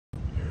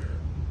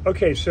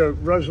Okay, so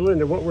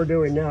Rosalinda, what we're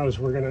doing now is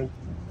we're going to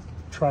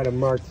try to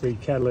mark the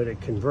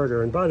catalytic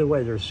converter. And by the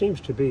way, there seems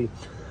to be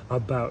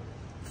about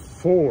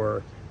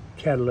 4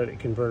 catalytic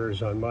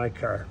converters on my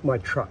car, my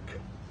truck.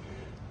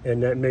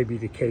 And that may be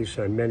the case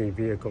on many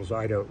vehicles,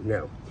 I don't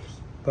know.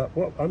 But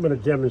I'm going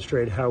to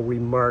demonstrate how we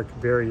mark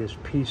various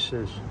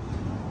pieces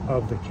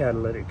of the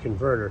catalytic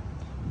converter.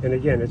 And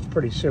again, it's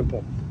pretty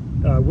simple.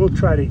 We'll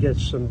try to get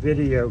some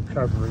video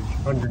coverage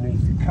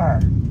underneath the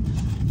car.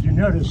 You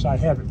notice I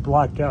have it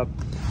blocked up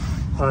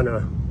on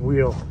a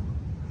wheel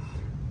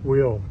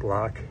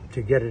block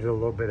to get it a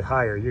little bit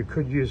higher. You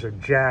could use a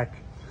jack,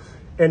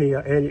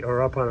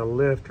 or up on a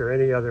lift, or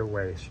any other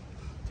ways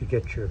to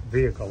get your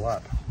vehicle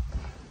up.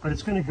 But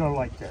it's going to go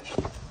like this.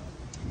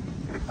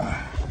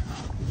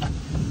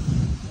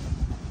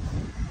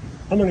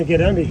 I'm going to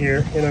get under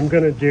here and I'm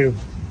going to do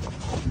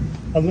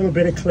a little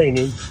bit of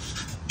cleaning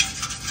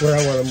where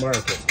I want to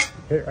mark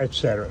it,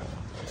 etc.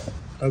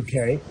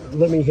 Okay,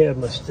 let me have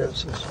my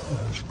stencils.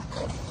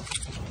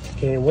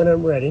 Okay, and when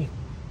I'm ready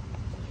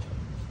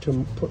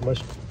to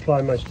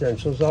apply my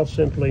stencils, I'll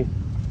simply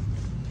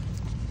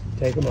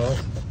take them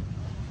off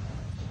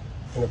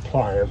and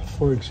apply them.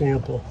 For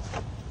example,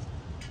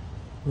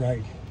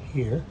 right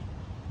here.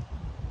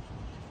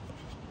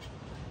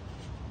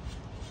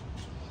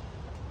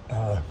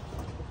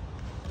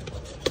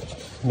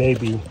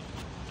 Maybe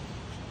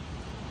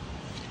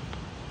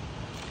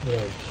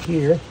right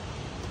here.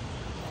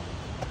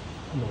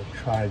 I'm going to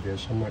try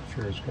this. I'm not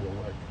sure it's going to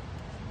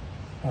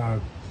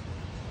work.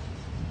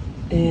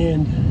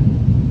 And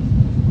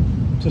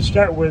to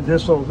start with,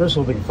 this will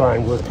be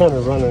fine. We're kind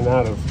of running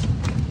out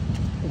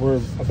of. We're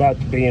about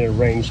to be in a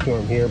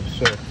rainstorm here,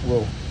 so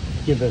we'll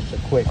give this a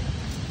quick.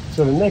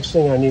 So the next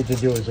thing I need to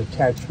do is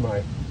attach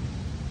my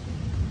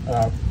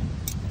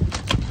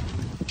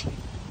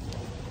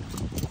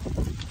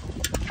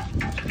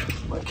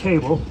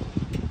cable,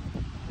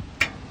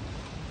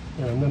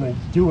 and I'm going to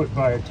do it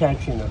by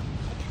attaching a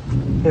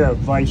pair of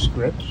vice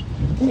grips.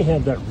 Let me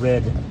have that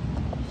red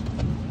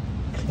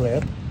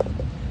clip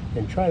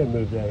and try to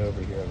move that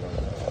over here a little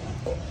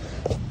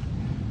bit.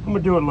 I'm going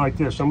to do it like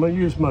this. I'm going to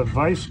use my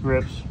vice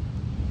grips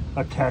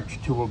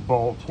attached to a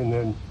bolt and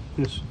then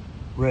this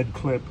red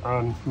clip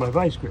on my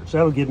vice grips.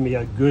 That'll give me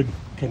a good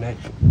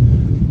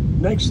connection.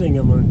 Next thing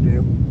I'm going to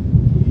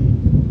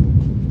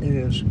do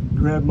is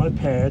grab my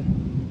pad,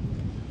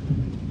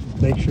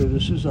 make sure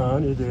this is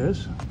on, it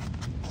is,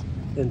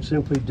 and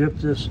simply dip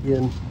this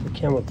in the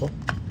chemical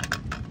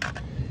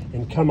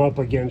and come up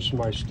against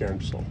my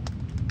stencil.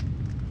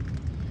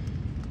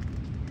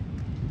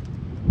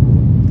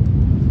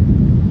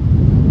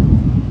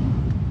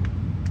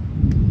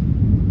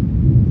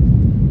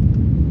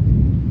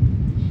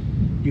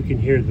 You can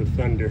hear the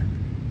thunder.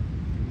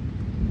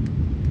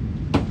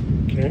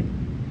 Okay.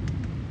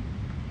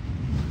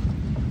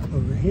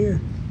 Over here,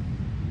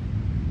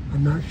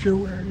 I'm not sure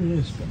where it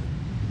is, but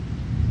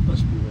it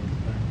must be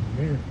right back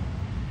there.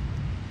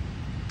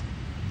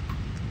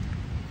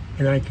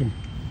 And I can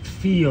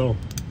feel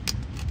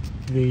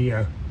the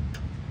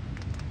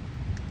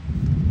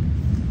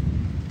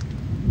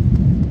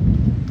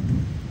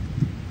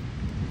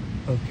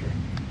okay.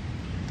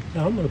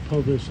 Now I'm going to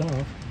pull this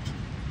off.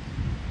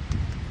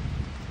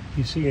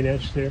 You see an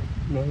etch there,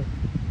 Mother?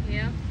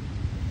 Yeah.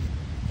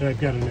 And I've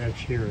got an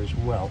etch here as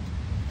well.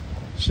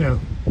 So,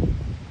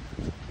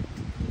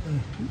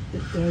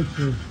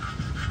 actually,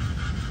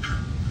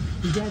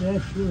 we got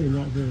etched really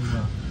not very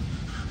well.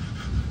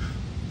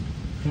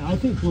 Yeah, I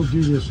think we'll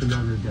do this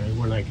another day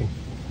when I can.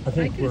 I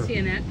can see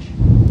an etch.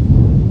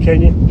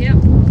 Can you? Yep.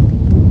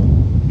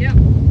 Yep.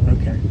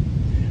 Okay.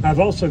 I've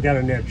also got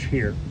an etch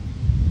here.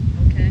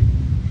 Okay.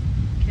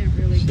 Can't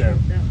really get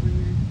that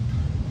one there.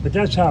 But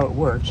that's how it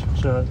works.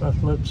 So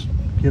let's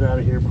get out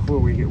of here before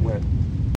we get wet.